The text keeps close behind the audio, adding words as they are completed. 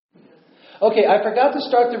Okay, I forgot to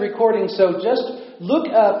start the recording, so just look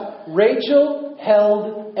up Rachel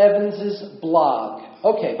Held Evans's blog.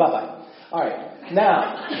 Okay, bye-bye. All right,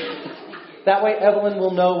 now, that way Evelyn will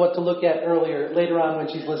know what to look at later on when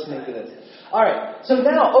she's listening to this. All right, so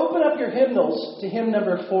now open up your hymnals to hymn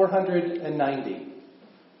number 490.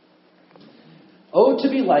 Oh, to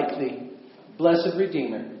be like thee, blessed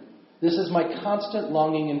Redeemer. This is my constant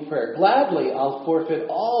longing and prayer. Gladly I'll forfeit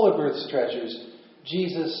all of earth's treasures,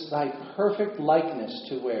 Jesus, thy perfect likeness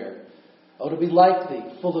to wear. Oh, to be like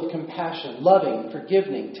thee, full of compassion, loving,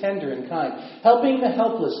 forgiving, tender and kind, helping the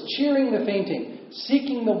helpless, cheering the fainting,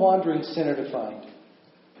 seeking the wandering sinner to find.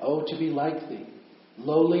 Oh, to be like thee,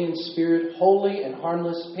 lowly in spirit, holy and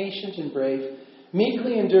harmless, patient and brave,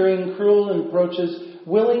 meekly enduring cruel approaches,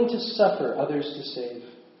 willing to suffer others to save.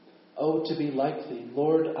 Oh, to be like thee,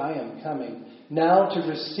 Lord, I am coming, now to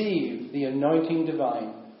receive the anointing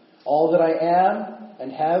divine. All that I am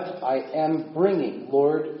and have, I am bringing,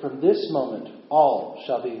 Lord, from this moment, all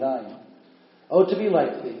shall be thine. Oh, to be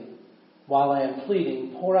like thee, while I am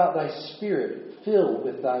pleading, pour out thy spirit, fill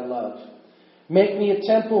with thy love. Make me a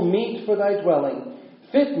temple meet for thy dwelling,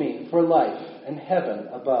 fit me for life and heaven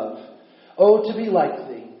above. Oh, to be like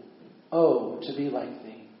thee, oh, to be like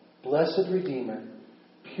thee, blessed Redeemer,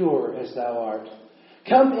 pure as thou art.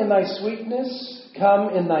 Come in thy sweetness, come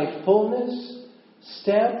in thy fullness,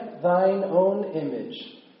 stamp thine own image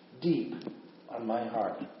deep on my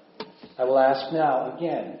heart. I will ask now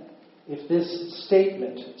again, if this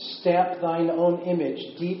statement, stamp thine own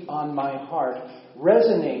image deep on my heart,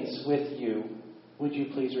 resonates with you, would you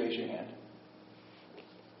please raise your hand?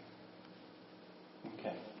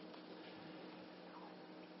 Okay.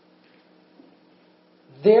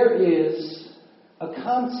 There is a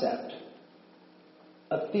concept,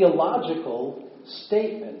 a theological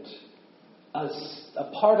statement,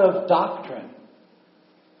 a part of doctrine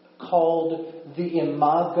called the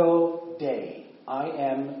Imago Dei.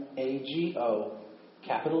 I-M-A-G-O,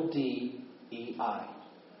 capital D-E-I.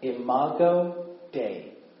 Imago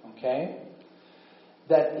Dei. Okay?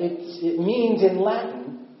 That it means in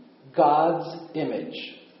Latin, God's image.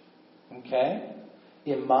 Okay?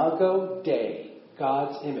 Imago Dei,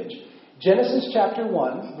 God's image. Genesis chapter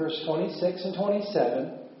 1, verse 26 and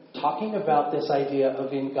 27, talking about this idea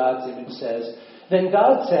of in God's image, says, Then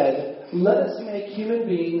God said, Let us make human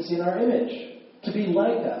beings in our image, to be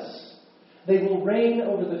like us. They will reign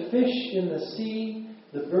over the fish in the sea,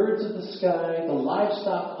 the birds of the sky, the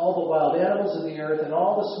livestock, all the wild animals of the earth, and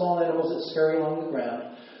all the small animals that scurry along the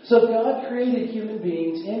ground. So God created human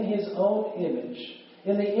beings in his own image.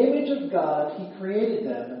 In the image of God, he created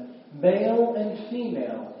them. Male and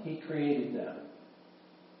female, he created them.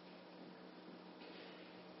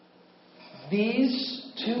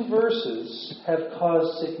 These two verses have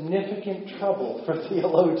caused significant trouble for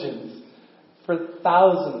theologians for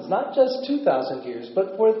thousands, not just 2,000 years,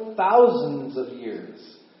 but for thousands of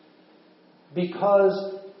years.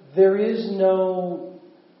 Because there is no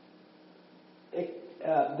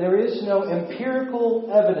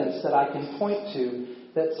empirical evidence that I can point to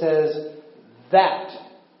that says that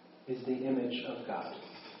is the image of God.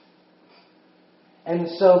 And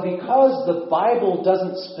so because the Bible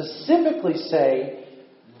doesn't specifically say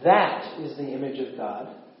that is the image of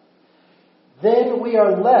God, then we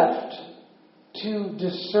are left to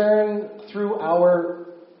discern through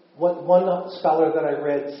what one scholar that I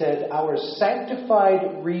read said, our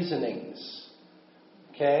sanctified reasonings.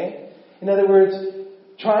 Okay? In other words,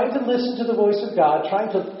 trying to listen to the voice of God,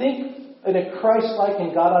 trying to think in a Christ-like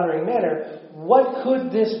and God-honoring manner, what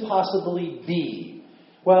could this possibly be?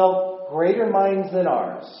 Well, greater minds than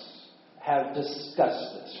ours have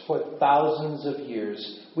discussed this for thousands of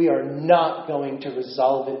years. We are not going to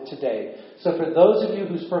resolve it today. So for those of you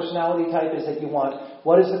whose personality type is that you want,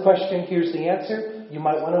 what is the question, here's the answer, you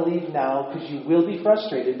might want to leave now because you will be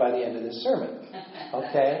frustrated by the end of this sermon.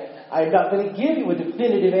 Okay? I'm not going to give you a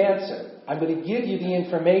definitive answer. I'm going to give you the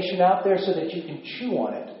information out there so that you can chew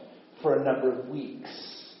on it for a number of weeks.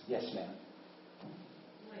 Yes, ma'am.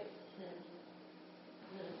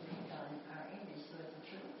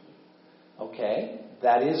 Okay,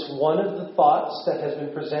 that is one of the thoughts that has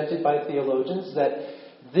been presented by theologians, that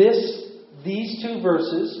these two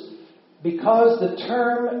verses, because the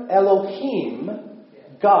term Elohim,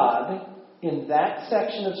 God, in that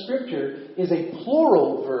section of Scripture is a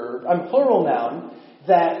plural noun,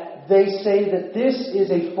 that they say that this is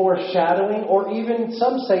a foreshadowing, or even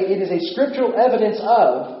some say it is a scriptural evidence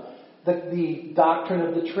of the doctrine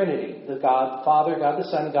of the Trinity, the God Father, God the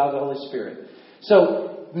Son, God the Holy Spirit. So,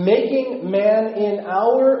 making man in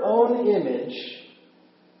our own image,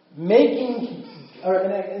 making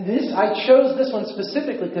I chose this one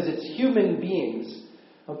specifically because it's human beings,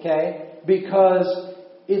 okay? Because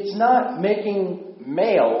it's not making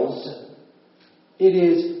males, it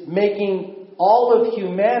is making all of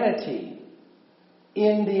humanity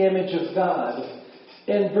in the image of God.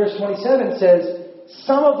 And verse 27 says,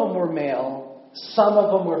 some of them were male, some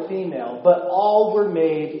of them were female, but all were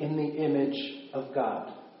made in the image of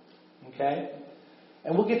God. Okay?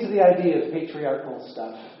 And we'll get to the idea of patriarchal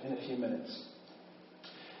stuff in a few minutes.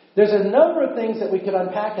 There's a number of things that we could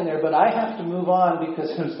unpack in there, but I have to move on because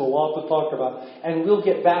there's a lot to talk about. And we'll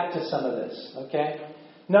get back to some of this. Okay?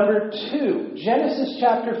 Number 2, Genesis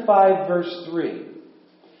chapter 5, verse 3.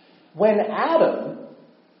 When Adam,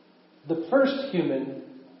 the first human,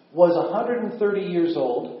 was 130 years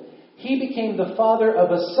old, he became the father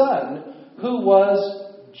of a son who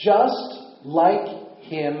was just like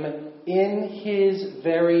him in his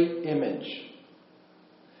very image.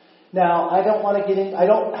 Now, I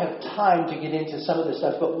don't have time to get into some of this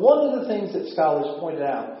stuff, but one of the things that scholars pointed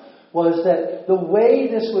out was that the way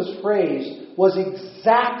this was phrased was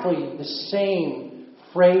exactly the same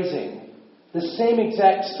phrasing, the same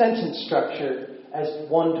exact sentence structure as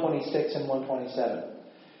 126 and 127,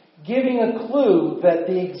 giving a clue that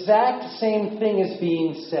the exact same thing is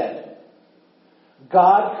being said.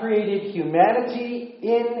 God created humanity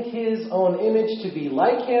in his own image to be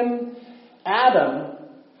like him. Adam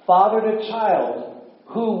fathered a child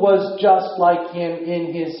who was just like him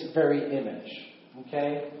in his very image.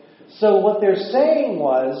 Okay? So what they're saying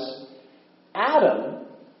was, Adam,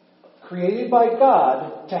 created by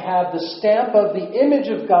God to have the stamp of the image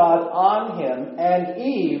of God on him, and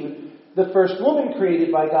Eve, the first woman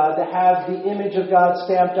created by God to have the image of God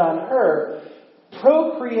stamped on her,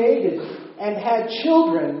 procreated and had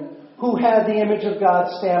children who had the image of God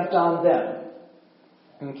stamped on them.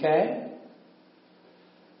 Okay?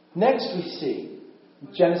 Next we see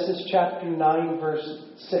Genesis chapter 9, verse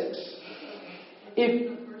 6.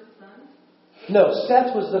 No,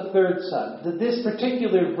 Seth was the third son. This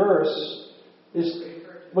particular verse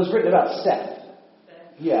was written about Seth.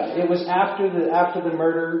 Yeah, it was after the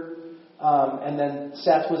murder, and then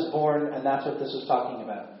Seth was born, and that's what this was talking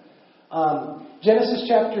about. Genesis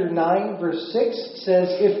chapter 9, verse 6 says,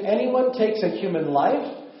 if anyone takes a human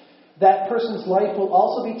life, that person's life will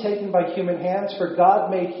also be taken by human hands, for God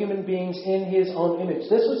made human beings in his own image.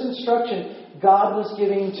 This was instruction God was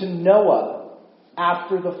giving to Noah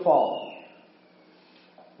after the fall.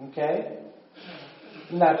 Okay?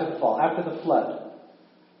 Not after the fall, after the flood.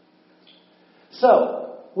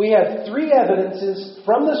 So, we have 3 evidences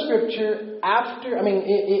from the scripture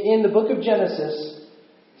in the book of Genesis.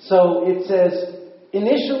 So it says,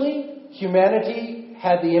 initially, humanity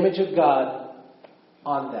had the image of God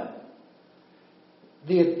on them.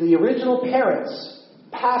 The original parents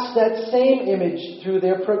passed that same image through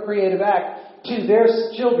their procreative act to their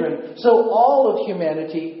children. So all of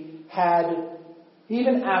humanity had,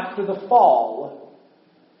 even after the fall,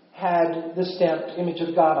 had the stamped image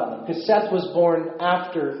of God on them. Because Seth was born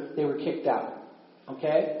after they were kicked out.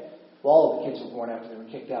 Okay? Well, all of the kids were born after they were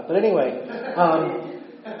kicked out. But anyway,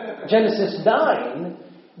 Genesis 9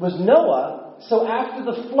 was Noah. So after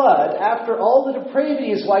the flood, after all the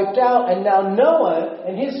depravity is wiped out, and now Noah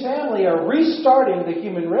and his family are restarting the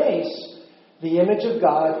human race, the image of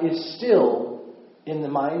God is still in the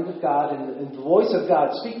mind of God and in the voice of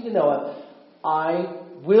God speaking to Noah. I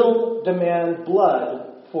will demand blood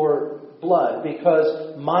for blood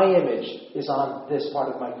because my image is on this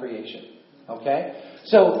part of my creation. Okay?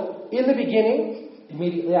 So, in the beginning,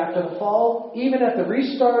 immediately after the fall, even at the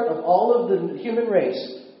restart of all of the human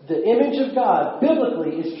race, the image of God,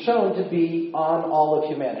 biblically, is shown to be on all of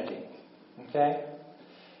humanity. Okay?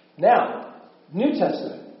 Now, New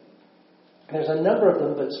Testament. There's a number of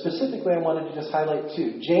them, but specifically I wanted to just highlight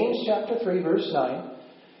 2. James chapter 3, verse 9.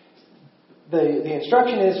 The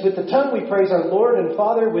instruction is, with the tongue we praise our Lord and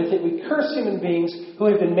Father, with it we curse human beings who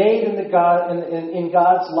have been made in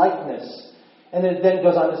God's likeness. And it then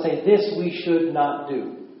goes on to say, this we should not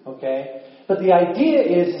do. Okay? But the idea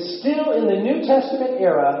is, still in the New Testament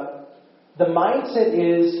era, the mindset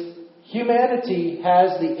is, humanity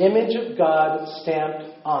has the image of God stamped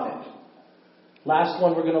on it. Last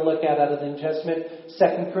one we're going to look at out of the New Testament,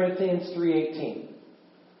 2 Corinthians 3:18.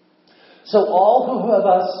 So all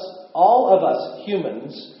of us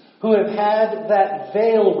humans who have had that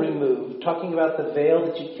veil removed, talking about the veil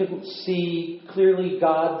that you couldn't see clearly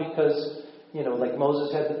God because, like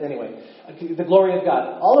Moses had the glory of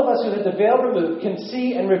God. All of us who had the veil removed can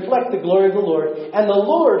see and reflect the glory of the Lord. And the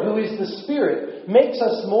Lord, who is the Spirit, makes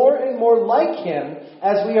us more and more like Him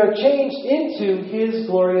as we are changed into His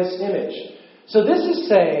glorious image. So this is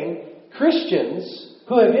saying, Christians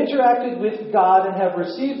who have interacted with God and have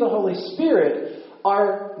received the Holy Spirit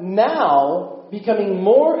are now becoming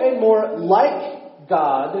more and more like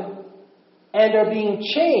God and are being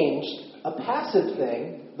changed, a passive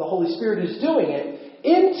thing, the Holy Spirit is doing it,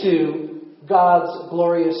 into God's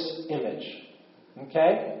glorious image.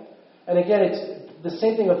 Okay? And again, it's the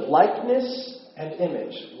same thing of likeness and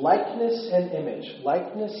image. Likeness and image.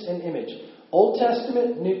 Likeness and image. Old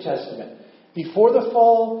Testament, New Testament. Before the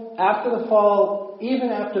fall, after the fall, even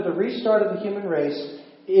after the restart of the human race,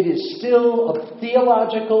 it is still a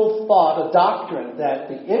theological thought, a doctrine, that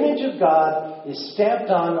the image of God is stamped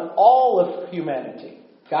on all of humanity.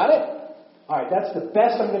 Got it? All right, that's the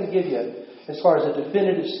best I'm going to give you as far as a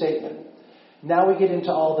definitive statement. Now we get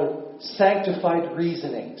into all the sanctified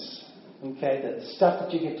reasonings. Okay, the stuff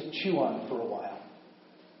that you get to chew on for a while.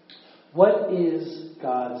 What is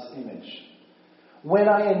God's image? When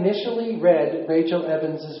I initially read Rachel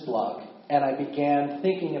Evans' blog, and I began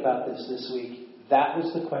thinking about this week, that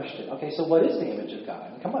was the question. Okay, so what is the image of God?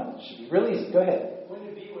 I mean, come on, it should be really easy. Go ahead. Wouldn't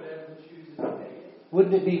it be whatever he chooses to make it?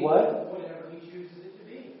 Wouldn't it be what? Whatever he chooses it to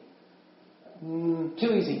be.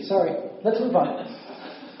 Too easy. Sorry. Let's move on.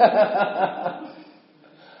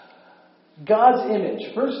 God's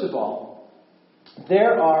image. First of all,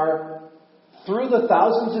 there are, through the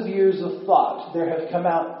thousands of years of thought, there have come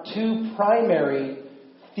out two primary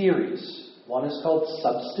theories. One is called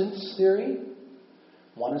substance theory.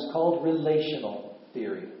 One is called relational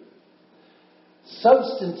theory.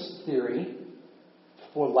 Substance theory,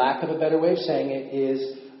 for lack of a better way of saying it,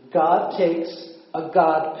 is God takes a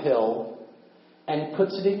God pill and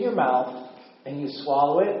puts it in your mouth, and you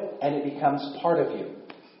swallow it, and it becomes part of you.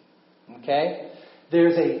 Okay?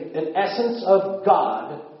 There's an essence of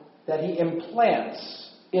God that he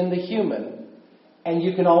implants in the human, and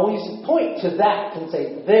you can always point to that and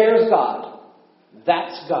say, there's God.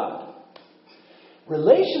 That's God.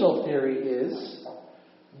 Relational theory is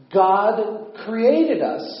God created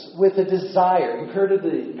us with a desire. You've heard of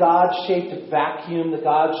the God-shaped vacuum, the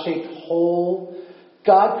God-shaped hole.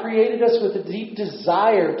 God created us with a deep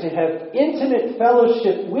desire to have intimate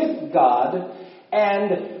fellowship with God.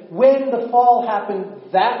 And when the fall happened,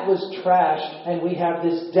 that was trashed, and we have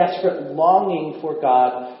this desperate longing for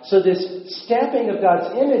God. So this stamping of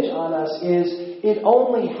God's image on us it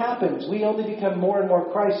only happens. We only become more and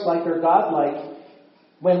more Christ-like or God-like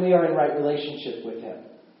when we are in right relationship with him.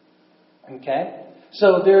 Okay?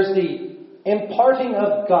 So there's the imparting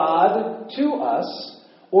of God to us,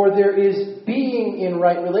 or there is being in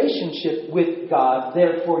right relationship with God.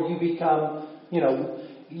 Therefore, you become,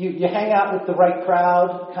 you hang out with the right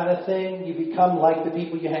crowd kind of thing. You become like the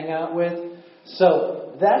people you hang out with.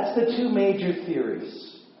 So that's the two major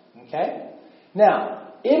theories. Okay?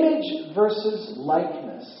 Now, image versus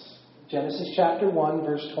likeness. Genesis chapter 1,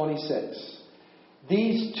 verse 26.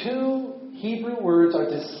 These two Hebrew words are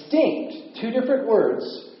distinct, two different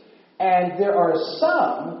words, and there are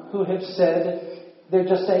some who have said they're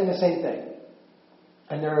just saying the same thing.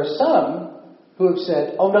 And there are some who have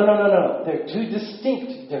said, oh, no. They're two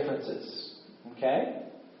distinct differences. Okay?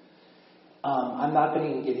 I'm not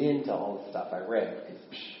going to get into all the stuff I read, because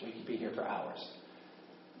we could be here for hours.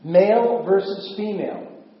 Male versus female.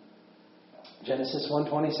 Genesis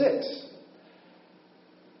 1:26.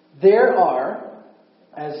 There are,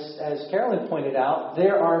 as Carolyn pointed out,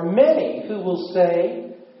 there are many who will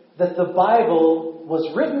say that the Bible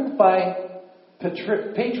was written by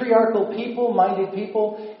patriarchal people-minded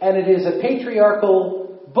people, and it is a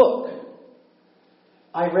patriarchal book.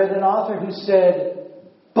 I read an author who said,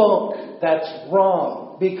 bunk, that's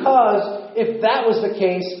wrong. Because if that was the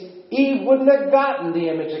case, Eve wouldn't have gotten the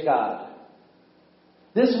image of God.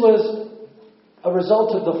 This was a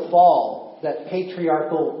result of the fall, that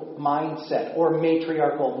patriarchal mindset or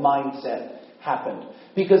matriarchal mindset happened.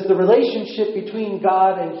 Because the relationship between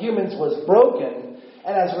God and humans was broken,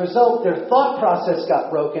 and as a result, their thought process got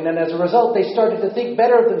broken, and as a result, they started to think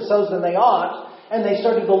better of themselves than they ought, and they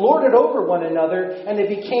started to lord it over one another, and it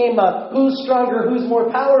became a who's stronger, who's more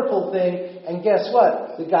powerful thing. And guess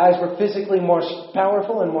what? The guys were physically more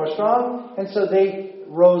powerful and more strong, and so they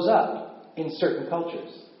rose up in certain cultures.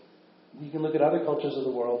 You can look at other cultures of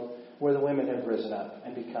the world where the women have risen up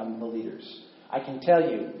and become the leaders. I can tell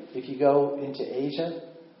you, if you go into Asia,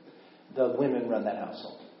 the women run that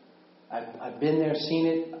household. I've been there, seen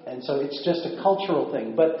it, and so it's just a cultural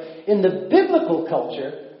thing. But in the biblical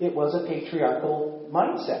culture, it was a patriarchal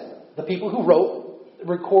mindset. The people who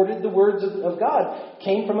recorded the words of God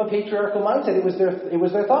came from a patriarchal mindset. It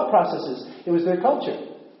was their thought processes. It was their culture.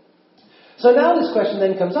 So now this question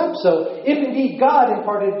then comes up. So if indeed God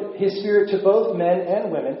imparted his Spirit to both men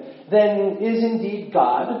and women, then is indeed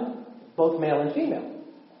God both male and female.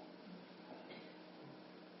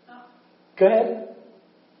 No, Go ahead.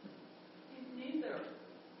 he's neither.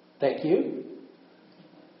 Thank you.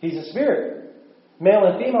 He's a spirit. Male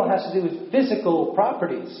and female has to do with physical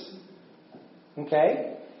properties.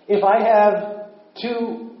 Okay? If I have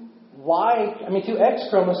two X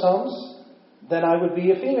chromosomes, then I would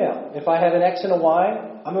be a female. If I have an X and a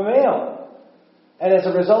Y, I'm a male. And as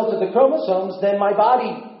a result of the chromosomes, then my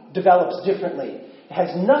body develops differently. It has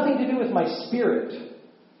nothing to do with my spirit.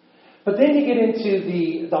 But then you get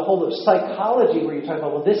into the whole of psychology where you talk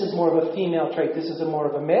about, well, this is more of a female trait, this is more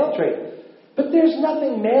of a male trait. But there's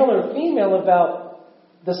nothing male or female about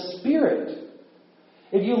the spirit.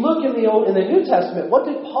 If you look in the New Testament, what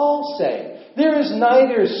did Paul say? There is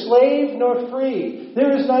neither slave nor free.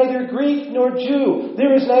 There is neither Greek nor Jew.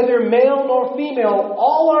 There is neither male nor female.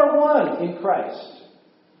 All are one in Christ.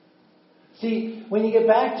 See, when you get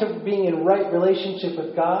back to being in right relationship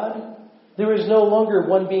with God, there is no longer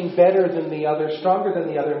one being better than the other, stronger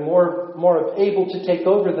than the other, more able to take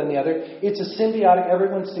over than the other. It's a symbiotic,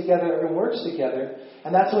 everyone's together, everyone works together.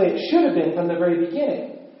 And that's the way it should have been from the very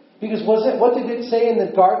beginning. Because what did it say in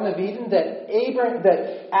the Garden of Eden? That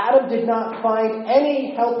Adam did not find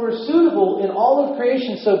any helper suitable in all of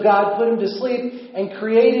creation, so God put him to sleep and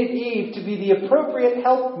created Eve to be the appropriate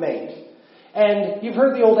helpmate. And you've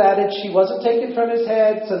heard the old adage, she wasn't taken from his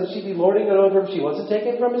head so that she'd be lording it over him. She wasn't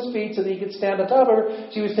taken from his feet so that he could stand on top of her.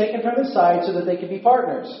 She was taken from his side so that they could be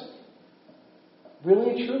partners.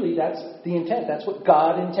 Really and truly, that's the intent. That's what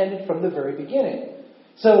God intended from the very beginning.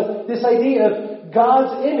 So this idea of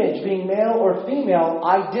God's image being male or female,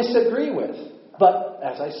 I disagree with. But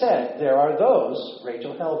as I said, there are those,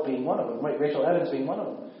 Rachel Evans being one of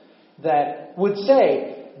them, that would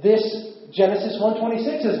say this Genesis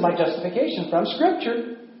 1:26 is my justification from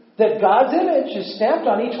Scripture. That God's image is stamped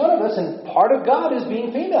on each one of us, and part of God is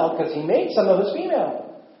being female because He made some of us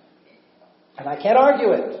female. And I can't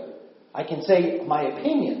argue it. I can say my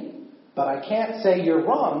opinion, but I can't say you're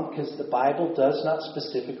wrong because the Bible does not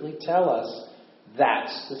specifically tell us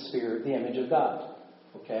that's the spirit, the image of God.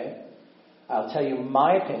 Okay? I'll tell you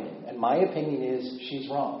my opinion, and my opinion is she's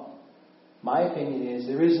wrong. My opinion is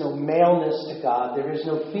there is no maleness to God, there is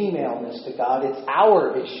no femaleness to God. It's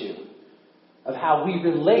our issue of how we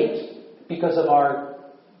relate because of our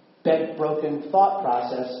bent, broken thought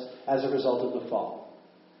process as a result of the fall.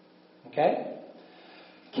 Okay?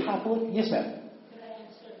 Catholic? Yes, ma'am. Can I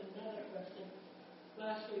answer another question?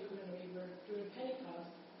 Last week when we were doing Pentecost,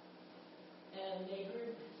 and they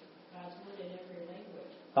heard God's word in every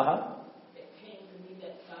language, it came to me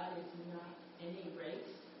that God is not any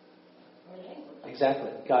race or language.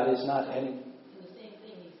 Exactly. God is not any... And the same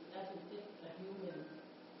thing, He doesn't fit the human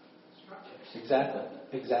structure.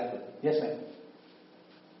 Exactly. Yes, ma'am.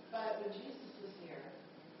 But when Jesus was here,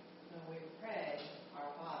 when we pray, our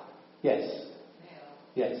Father, Yes. male,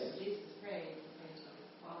 Yes. Jesus prayed the same to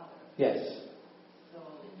His Father. Yes. So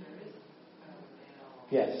there is a male.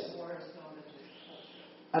 Yes. Or so much is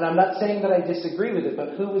culture. And I'm not saying that I disagree with it,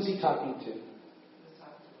 but who was He talking to?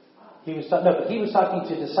 He was talking to His Father. He was talking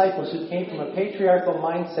to disciples who came from a patriarchal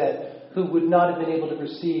mindset who would not have been able to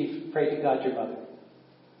receive, pray to God your mother.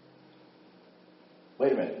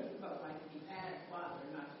 Wait a minute. But why did He ask Father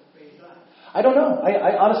not to praise God? I don't know.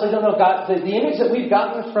 I honestly don't know. God, the image that we've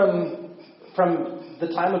gotten from the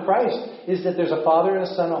time of Christ is that there's a Father and a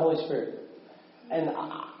Son and a Holy Spirit. And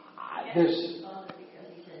there's...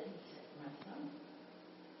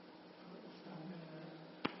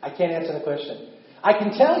 I can't answer the question. I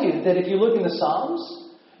can tell you that if you look in the Psalms,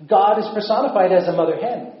 God is personified as a mother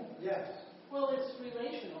hen. Yes. Well, it's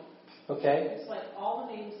relational. Okay? It's like all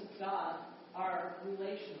the names of God are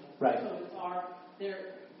relational. Right. So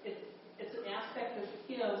it's an aspect of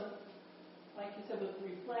Him, like you said, with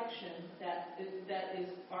reflection that is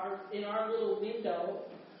in our little window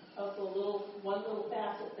of the one little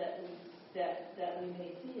facet that we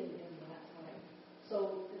may see in Him that time.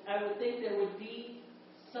 So I would think there would be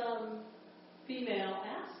some female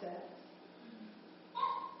aspects.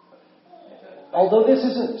 Although this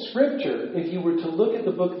isn't scripture, if you were to look at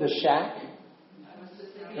the book The Shack,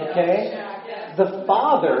 okay, the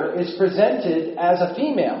father is presented as a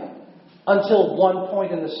female until one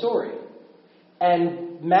point in the story.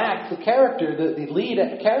 And Mac, the character, the lead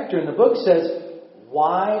character in the book says,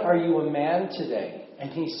 "Why are you a man today?"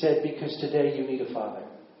 And he said, "Because today you need a father."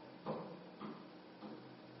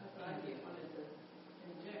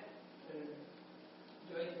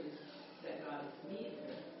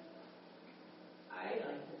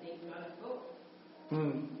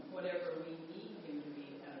 Whatever we need Him to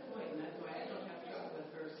be at a point. And that's why I don't have trouble with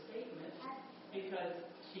her statement, because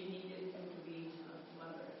she needed Him to be a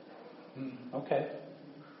mother at that point.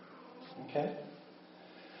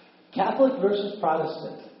 Catholic versus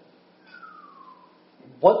Protestant.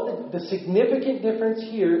 What the significant difference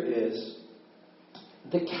here is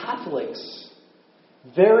the Catholics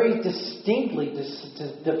very distinctly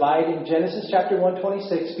divide in Genesis chapter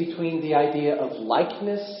 1:26 between the idea of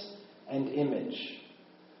likeness and image.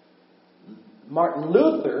 Martin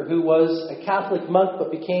Luther, who was a Catholic monk but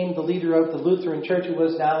became the leader of the Lutheran Church, who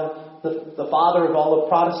was now the father of all of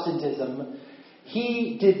Protestantism,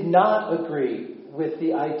 he did not agree with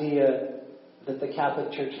the idea that the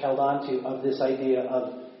Catholic Church held on to of this idea of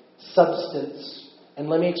substance. And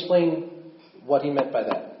let me explain what he meant by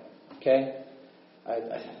that. Okay?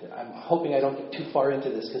 I'm hoping I don't get too far into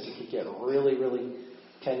this because it could get really, really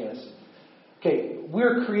tenuous. Okay,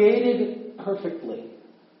 we're created perfectly.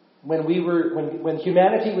 When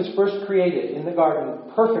humanity was first created in the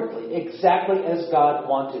garden, perfectly, exactly as God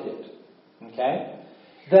wanted it. Okay?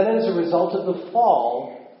 Then as a result of the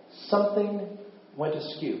fall, something went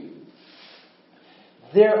askew.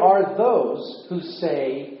 There are those who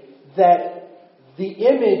say that the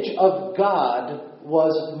image of God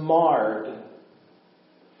was marred.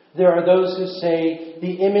 There are those who say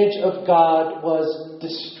the image of God was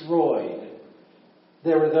destroyed.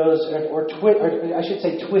 There are those,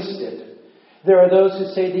 twisted. There are those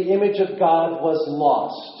who say the image of God was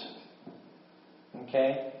lost.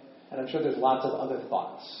 Okay? And I'm sure there's lots of other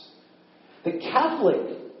thoughts. The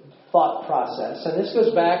Catholic thought process, and this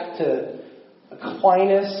goes back to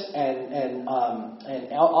Aquinas and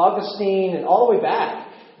Augustine and all the way back.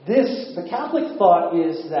 The Catholic thought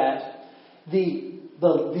is that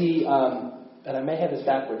and I may have this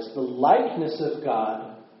backwards, the likeness of God,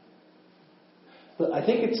 I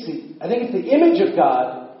think it's the image of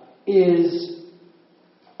God is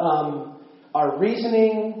our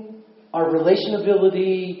reasoning, our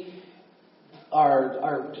relationability, our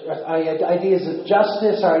ideas of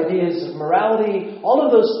justice, our ideas of morality. All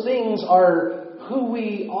of those things are who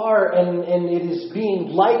we are, and it is being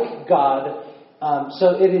like God.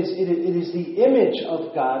 So it is the image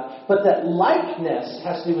of God, but that likeness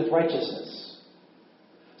has to do with righteousness.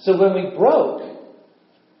 So when we broke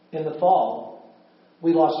in the fall,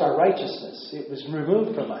 we lost our righteousness. It was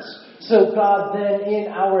removed from us. So God then, in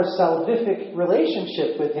our salvific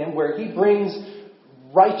relationship with Him, where He brings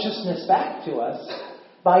righteousness back to us,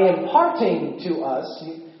 by imparting to us,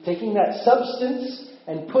 taking that substance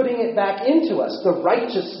and putting it back into us, the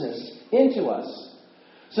righteousness into us.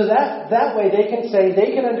 So that way they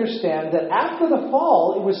can understand that after the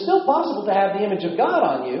fall, it was still possible to have the image of God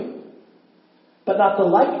on you, but not the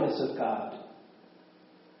likeness of God.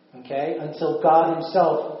 Okay? Until God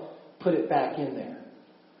Himself put it back in there.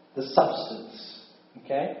 The substance.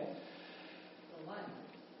 Okay?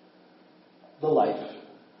 The life.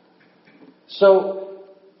 So,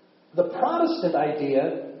 the Protestant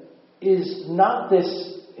idea is not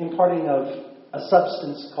this imparting of a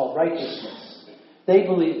substance called righteousness. They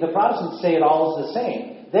believe, the Protestants say it all is the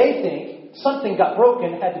same. They think something got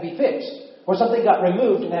broken, had to be fixed. Or something got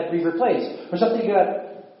removed and had to be replaced. Or something got...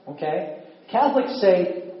 Okay? Catholics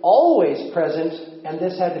say always present, and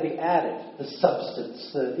this had to be added. The substance,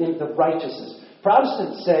 the righteousness.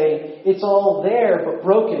 Protestants say it's all there but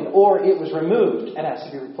broken, or it was removed and has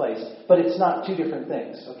to be replaced. But it's not two different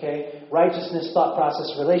things, okay? Righteousness, thought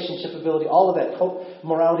process, relationship ability, all of that, hope,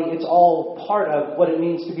 morality, it's all part of what it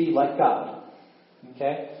means to be like God.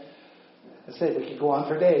 Okay? I said we could go on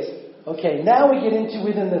for days. Okay, now we get into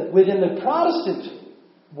within the Protestant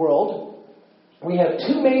world, we have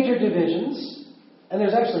two major divisions. And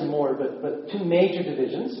there's actually more, but two major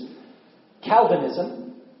divisions.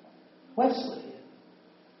 Calvinism, Wesley.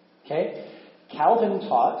 Okay? Calvin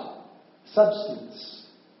taught substance.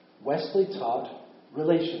 Wesley taught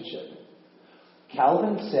relationship.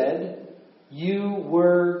 Calvin said, you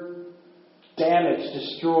were damaged,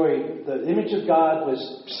 destroyed. The image of God was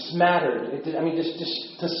smattered.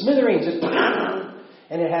 Just to smithereens.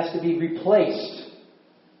 And it has to be replaced.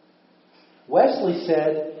 Wesley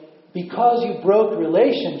said, because you broke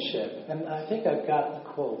relationship, and I think I've got the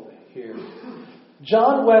quote here.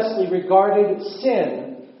 John Wesley regarded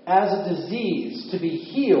sin as a disease to be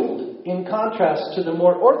healed, in contrast to the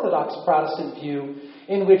more orthodox Protestant view,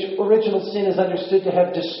 in which original sin is understood to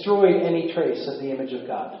have destroyed any trace of the image of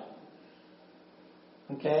God.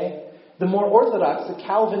 Okay? The more orthodox, the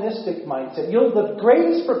Calvinistic mindset. The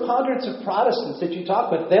greatest preponderance of Protestants that you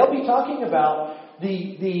talk with, they'll be talking about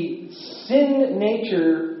the sin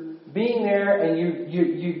nature being there, and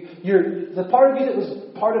you're the part of you that was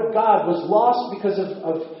part of God was lost because of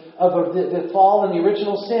the fall and the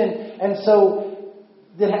original sin, and so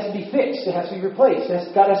it has to be fixed. It has to be replaced.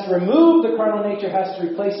 God has to remove the carnal nature, has to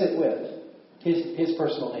replace it with His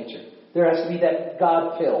personal nature. There has to be that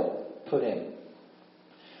God fill. put in.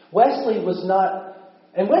 Wesley was not,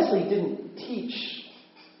 and Wesley didn't teach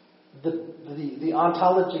the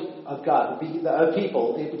ontology of God, of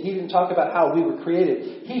people. He didn't talk about how we were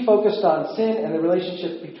created. He focused on sin and the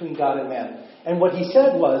relationship between God and man. And what he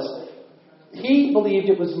said was, he believed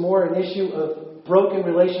it was more an issue of broken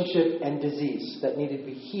relationship and disease that needed to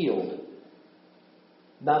be healed.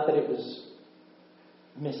 Not that it was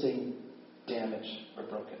missing, damaged, or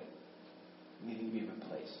broken. Needing to be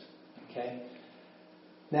replaced. Okay?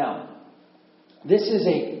 Now, this is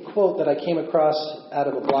a quote that I came across out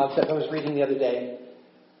of a blog that I was reading the other day.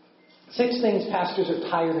 6 things pastors are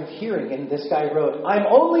tired of hearing. And this guy wrote, I'm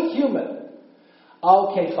only human.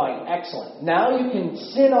 Okay, fine. Excellent. Now you can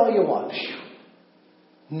sin all you want.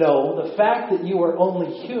 No, the fact that you are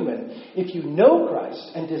only human, if you know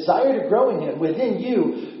Christ and desire to grow in Him, within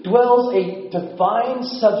you dwells a divine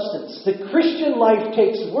substance. The Christian life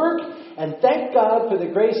takes work, and thank God for the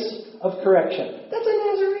grace of correction. That's a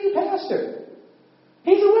Nazarene pastor.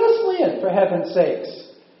 He's a Wesleyan, for heaven's sakes.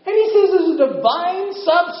 And he says there's a divine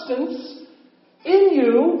substance in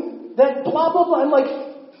you that blah, blah, blah. I'm like,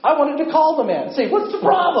 I wanted to call the man and say, what's the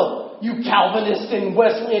problem, you Calvinist in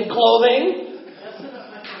Wesleyan clothing?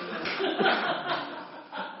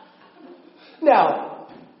 Now,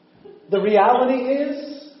 the reality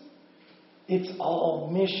is, it's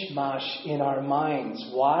all mishmash in our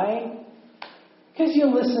minds. Why? Because you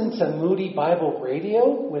listen to Moody Bible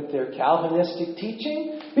Radio with their Calvinistic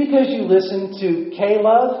teaching. Because you listen to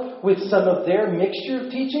K-Love with some of their mixture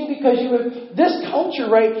of teaching. Because you have this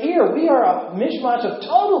culture right here. We are a mishmash of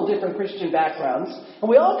total different Christian backgrounds. And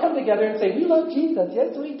we all come together and say, we love Jesus.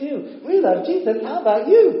 Yes, we do. We love Jesus. How about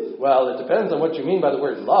you? Well, it depends on what you mean by the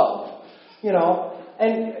word love. You know,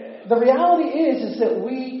 and the reality is that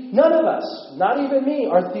none of us, not even me,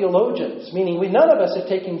 are theologians. Meaning none of us have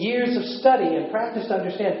taken years of study and practice to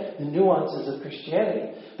understand the nuances of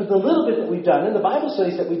Christianity. But the little bit that we've done, and the Bible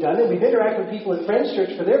studies that we've done, and we've interacted with people at Friends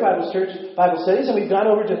Church for their Bible studies, and we've gone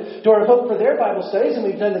over to Door of Hope for their Bible studies, and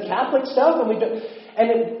we've done the Catholic stuff, and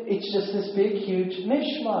it's just this big, huge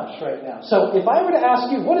mishmash right now. So if I were to ask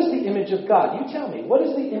you, what is the image of God? You tell me, what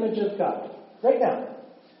is the image of God right now?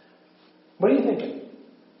 What are you thinking?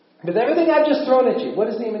 With everything I've just thrown at you, what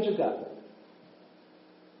is the image of God?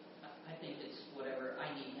 I think it's whatever I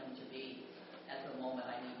need Him to be at the moment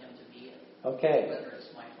I need Him to be in. Okay. Whether it's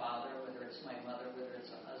my father, whether it's my mother, whether it's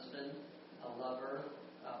a husband, a lover,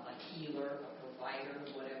 a healer, a provider,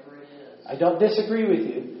 whatever it is. I don't disagree with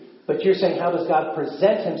you, but you're saying, how does God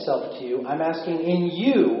present Himself to you? I'm asking, in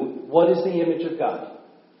you, what is the image of God?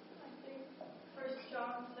 I think 1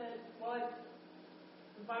 John said, what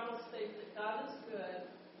the Bible states that God is good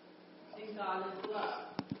and God is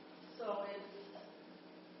love. So it's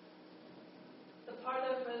the part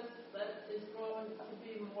of us that is growing to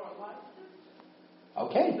be more like Him.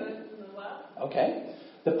 Okay. Good and the love. Okay.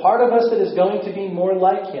 The part of us that is going to be more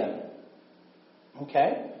like Him.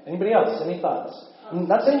 Okay. Anybody else? Any thoughts? I'm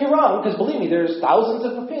not saying you're wrong, because believe me, there's thousands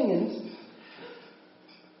of opinions.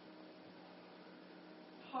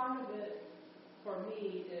 Part of it, for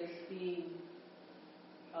me, is being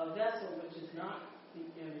a vessel which is not the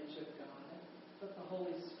image of God, but the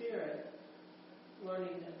Holy Spirit,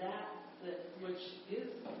 learning that which is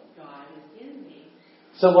God is in me.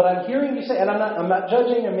 So what I'm hearing you say, and I'm not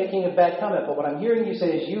judging or making a bad comment, but what I'm hearing you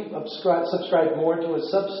say is you subscribe more to a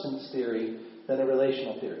substance theory than a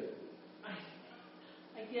relational theory.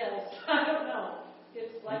 I guess. I don't know.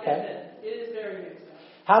 It's like Okay. I said, it is very mixed up.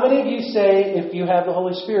 How many of you say, if you have the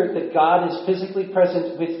Holy Spirit, that God is physically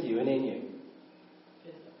present with you and in you?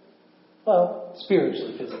 Well,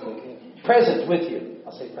 spiritually, physically. Present with you.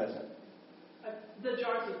 I'll say present. The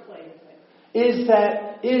jars of clay. Is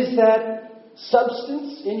that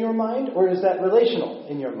substance in your mind, or is that relational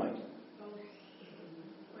in your mind?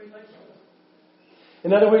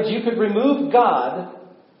 In other words, you could remove God,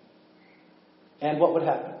 and what would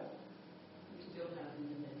happen?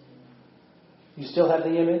 You still have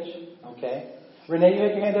the image? Okay. Renee, you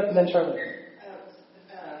had your hand up, and then Charlotte. 2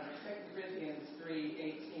 Corinthians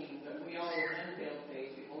 3:18, but we all with unveiled face,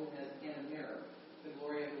 beholding as in a mirror, the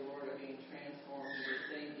glory of the Lord are being transformed into the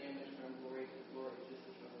same image from glory to glory, just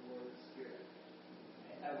as from the Lord of the Spirit.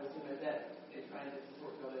 I was thinking of that, trying to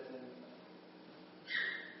sort of it, and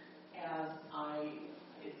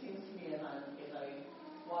it seems to me as I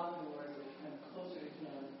walk in the Lord, as I come closer to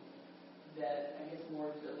Him, that I guess more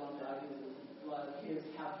along the ideas of love,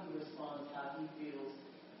 how He responds, how He feels,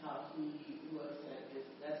 how He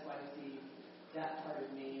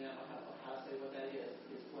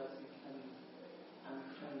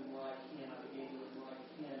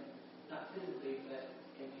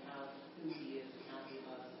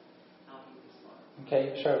Okay,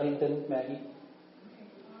 Charlene, then Maggie.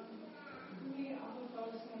 For me, although God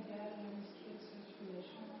is my dad and I'm his kids, it's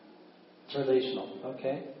relational. Relational.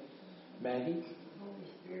 Okay. Maggie? Holy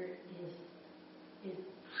Spirit is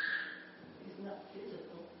not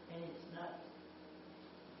physical, and it's not,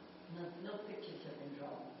 no pictures have been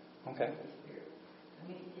drawn. Okay. Holy Spirit. I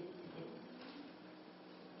mean,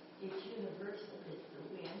 it's universal. It's the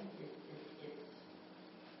wind. It's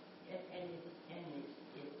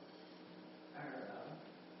our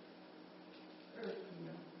earth, you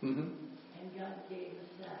know. Mm-hmm. And God gave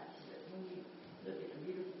us that, so that when we look at the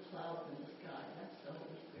beautiful clouds in the sky, that's the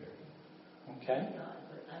Holy Spirit. Okay. God,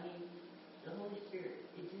 but I mean, the Holy Spirit,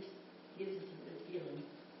 it just gives us a good feeling.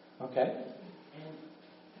 Okay. And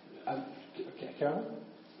Okay, Carolyn?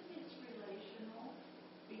 It's relational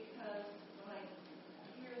because when I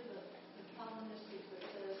hear the Calvinistic that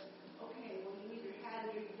says, okay, well, you either had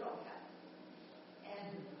it or you don't have it.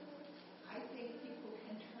 And I think people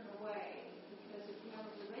can turn away because if you have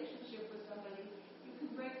a relationship with somebody, you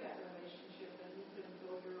can break that relationship and you can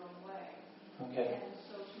go your own way. Okay. And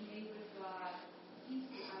so to me, with God, He's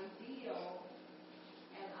the ideal,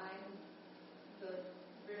 and I'm the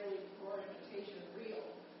really poor imitation real.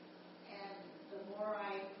 And the more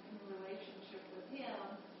I'm in relationship with Him,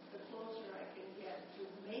 the closer I can get to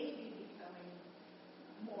maybe becoming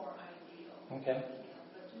more ideal. Okay. with Him.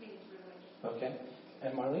 But to me, it's relational. Okay.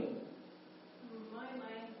 And Marlene? In my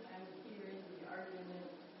mind, I'm hearing the argument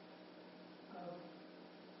of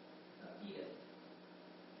Edith.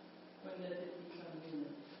 When does it become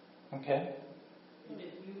human? Okay. Is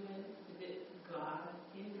it human? Is it God,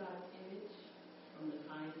 in God's image, from the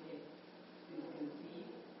time it is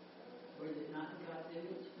conceived? Or is it not in God's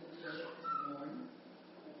image until it's born?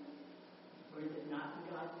 Or is it not in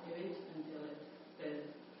God's image until it says,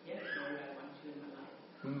 yes, Lord, I want you in my life?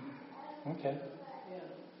 Okay. Yeah.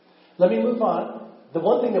 Let me move on. The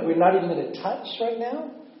one thing that we're not even going to touch right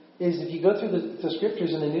now is if you go through the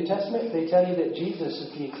scriptures in the New Testament, they tell you that Jesus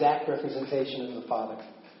is the exact representation of the Father.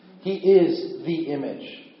 He is the image.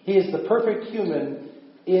 He is the perfect human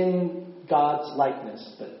in God's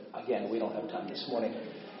likeness. But again, we don't have time this morning.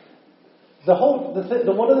 One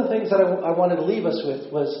of the things that I wanted to leave us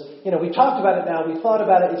with was, we talked about it now, we thought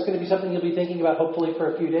about it, it's going to be something you'll be thinking about hopefully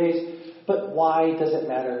for a few days, but why does it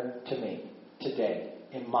matter to me today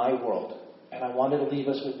in my world? And I wanted to leave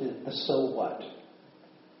us with the so what.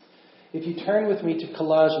 If you turn with me to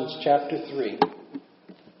Colossians chapter 3,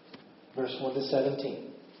 verse 1 to 17.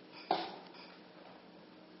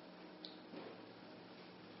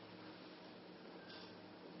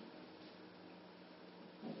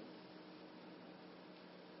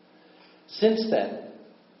 Since then,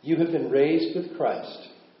 you have been raised with Christ.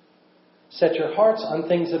 Set your hearts on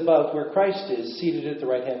things above where Christ is, seated at the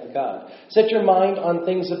right hand of God. Set your mind on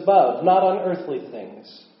things above, not on earthly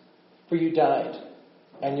things. For you died,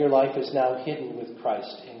 and your life is now hidden with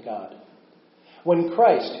Christ in God. When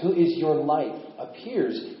Christ, who is your life,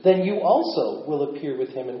 appears, then you also will appear with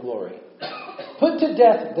him in glory. Put to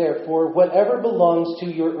death, therefore, whatever belongs to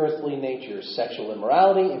your earthly nature: sexual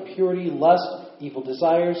immorality, impurity, lust, evil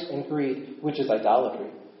desires, and greed, which is idolatry.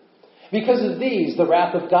 Because of these, the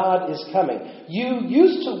wrath of God is coming. You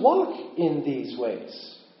used to walk in these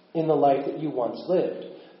ways in the life that you once lived.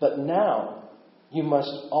 But now you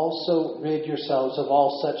must also rid yourselves of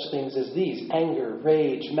all such things as these: anger,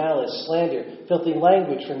 rage, malice, slander, filthy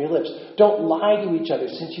language from your lips. Don't lie to each other,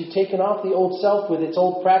 since you've taken off the old self with its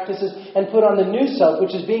old practices and put on the new self,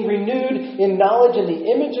 which is being renewed in knowledge in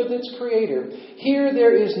the image of its Creator. Here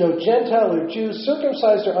there is no Gentile or Jew,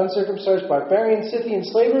 circumcised or uncircumcised, barbarian, Scythian,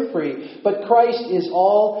 slave or free, but Christ is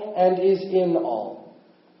all and is in all.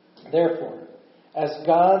 Therefore, as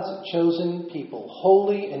God's chosen people,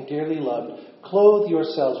 holy and dearly loved, clothe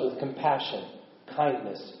yourselves with compassion,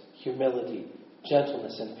 kindness, humility,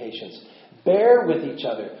 gentleness, and patience. Bear with each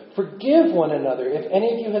other. Forgive one another if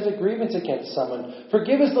any of you has a grievance against someone.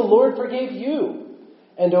 Forgive as the Lord forgave you.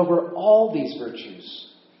 And over all these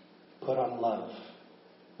virtues, put on love,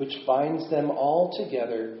 which binds them all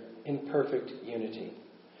together in perfect unity.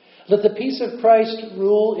 Let the peace of Christ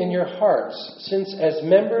rule in your hearts, since as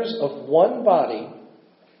members of one body,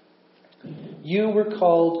 you were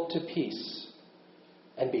called to peace.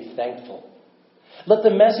 And be thankful. Let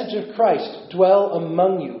the message of Christ dwell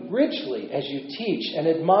among you richly as you teach and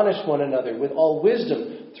admonish one another with all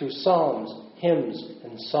wisdom through psalms, hymns,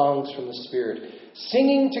 and songs from the Spirit,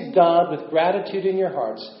 singing to God with gratitude in your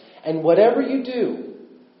hearts. And whatever you do,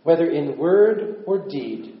 whether in word or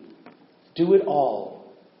deed, do it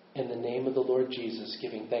all in the name of the Lord Jesus,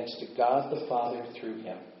 giving thanks to God the Father through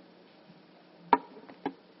him.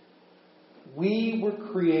 We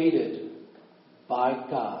were created by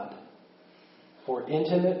God for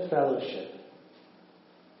intimate fellowship,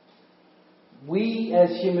 we as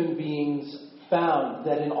human beings found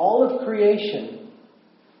that in all of creation,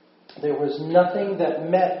 there was nothing that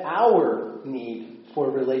met our need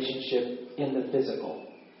for relationship in the physical.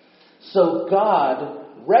 So God,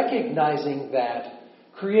 recognizing that,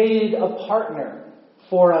 created a partner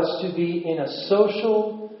for us to be in a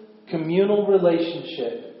social, communal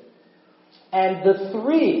relationship. And the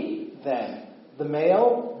three, then, the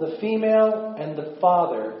male, the female, and the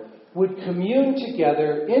father, would commune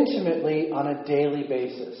together intimately on a daily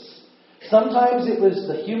basis. Sometimes it was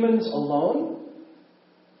the humans alone.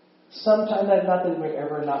 Sometimes, not that we're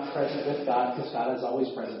ever not present with God, because God is always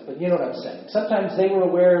present, but you know what I'm saying. Sometimes they were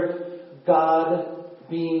aware of God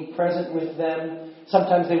being present with them.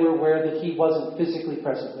 Sometimes they were aware that He wasn't physically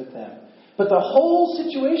present with them. But the whole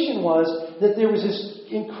situation was that there was this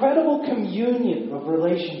incredible communion of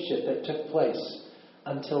relationship that took place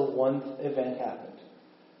until one event happened,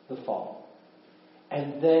 the fall.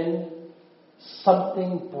 And then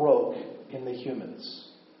something broke in the humans.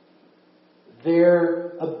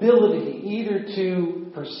 Their ability either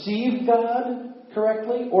to perceive God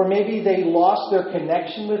correctly, or maybe they lost their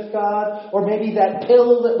connection with God, or maybe that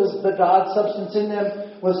pill that was the God substance in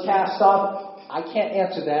them was cast off. I can't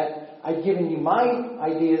answer that. I've given you my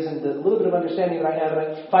ideas and the little bit of understanding that I have of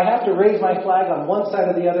it. If I have to raise my flag on one side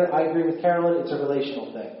or the other, I agree with Carolyn, it's a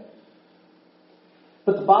relational thing.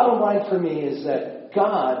 But the bottom line for me is that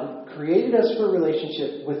God created us for a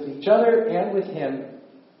relationship with each other and with Him.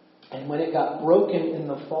 And when it got broken in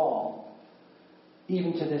the fall,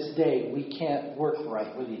 even to this day, we can't work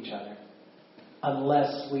right with each other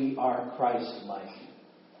unless we are Christ-like.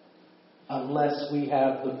 Unless we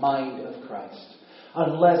have the mind of Christ.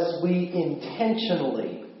 Unless we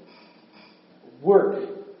intentionally work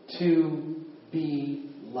to be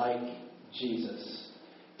like Jesus,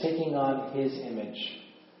 taking on His image.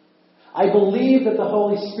 I believe that the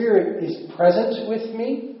Holy Spirit is present with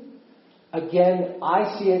me. Again,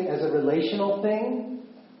 I see it as a relational thing.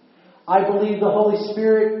 I believe the Holy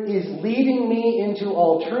Spirit is leading me into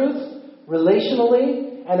all truth,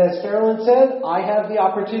 relationally. And as Carolyn said, I have the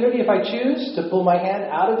opportunity, if I choose, to pull my hand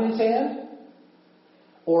out of His hand.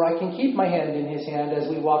 Or I can keep my hand in His hand as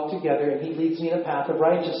we walk together and He leads me in a path of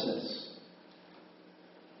righteousness.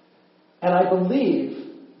 And I believe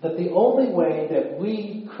that the only way that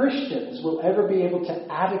we Christians will ever be able to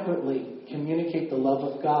adequately communicate the love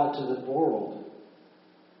of God to the world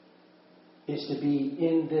is to be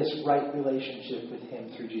in this right relationship with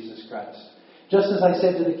Him through Jesus Christ. Just as I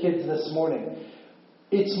said to the kids this morning,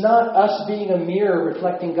 it's not us being a mirror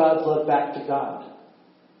reflecting God's love back to God.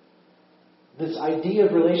 This idea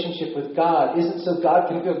of relationship with God isn't so God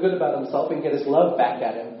can feel good about Himself and get His love back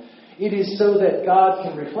at Him. It is so that God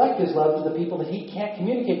can reflect His love to the people that He can't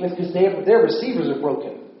communicate with because their receivers are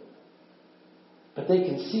broken. But they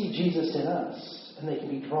can see Jesus in us, and they can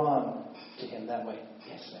be drawn to Him that way.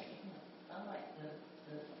 Yes, Maggie. I like the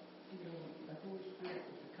feeling the Holy Spirit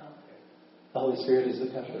is the comforter. The Holy Spirit is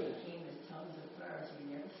the comforter. He came as tongues of fire, so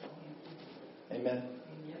you never saw Him physically. Amen.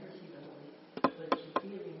 You never see the Holy Spirit, but you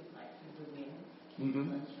feel Him like through the wind,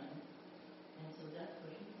 sunshine. And so that's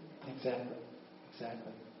what He's doing.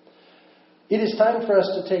 Exactly. It is time for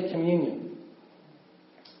us to take communion.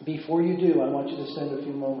 Before you do, I want you to spend a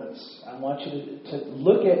few moments. I want you to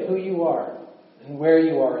look at who you are and where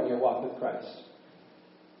you are in your walk with Christ.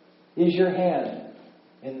 Is your hand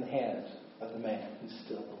in the hand of the man who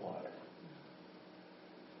stilled the water?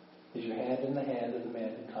 Is your hand in the hand of the man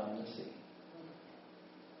who calmed the sea?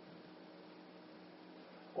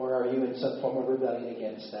 Or are you in some form of rebellion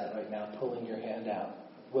against that right now, pulling your hand out,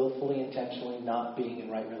 willfully, intentionally not being in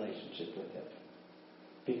right relationship with Him?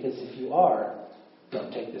 Because if you are,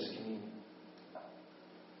 don't take this communion.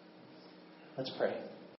 Let's pray.